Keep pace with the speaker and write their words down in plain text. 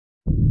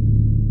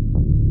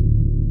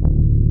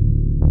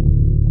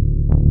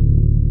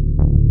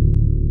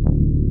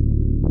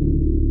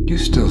You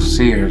still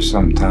see her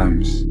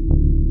sometimes,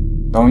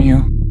 don't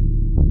you?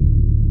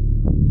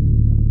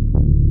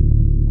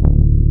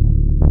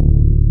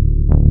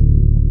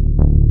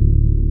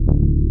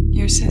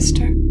 Your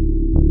sister?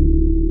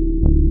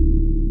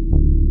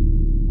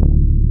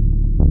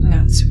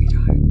 No,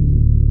 sweetheart.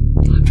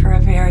 Not for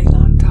a very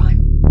long time.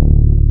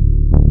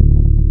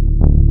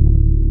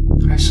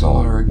 I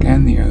saw her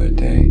again the other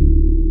day.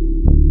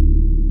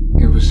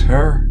 It was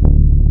her.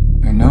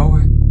 I know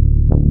it.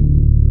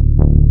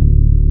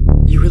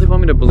 You really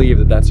want me to believe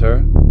that that's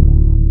her?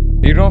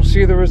 You don't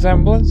see the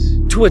resemblance?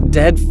 To a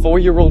dead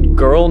 4-year-old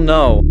girl?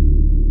 No.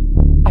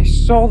 I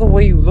saw the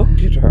way you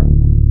looked at her.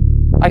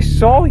 I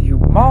saw you,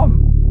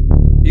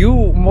 Mom.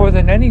 You more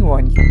than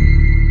anyone.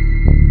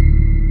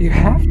 You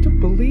have to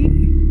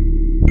believe.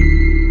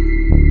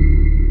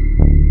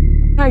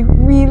 I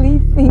really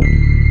think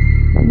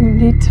you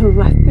need to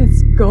let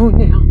this go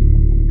now.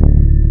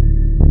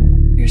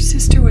 Your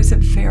sister was a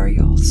very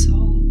old soul.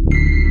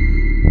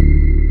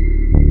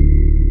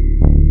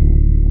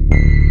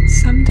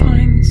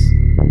 Sometimes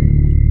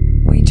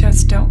we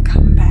just don't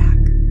come back.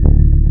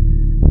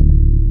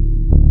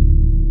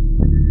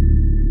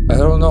 I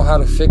don't know how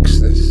to fix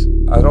this.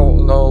 I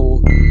don't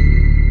know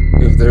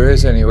if there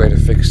is any way to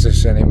fix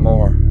this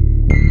anymore.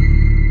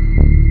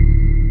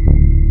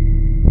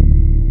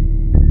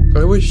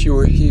 I wish you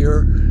were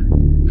here,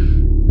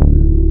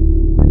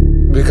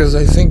 because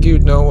I think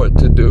you'd know what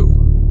to do.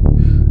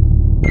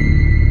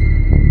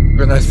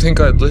 And I think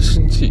I'd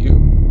listen to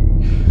you.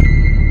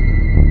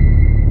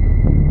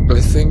 I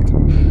think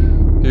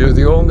you're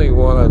the only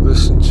one I'd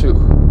listen to,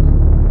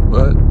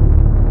 but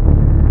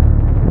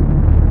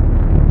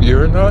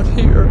you're not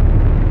here.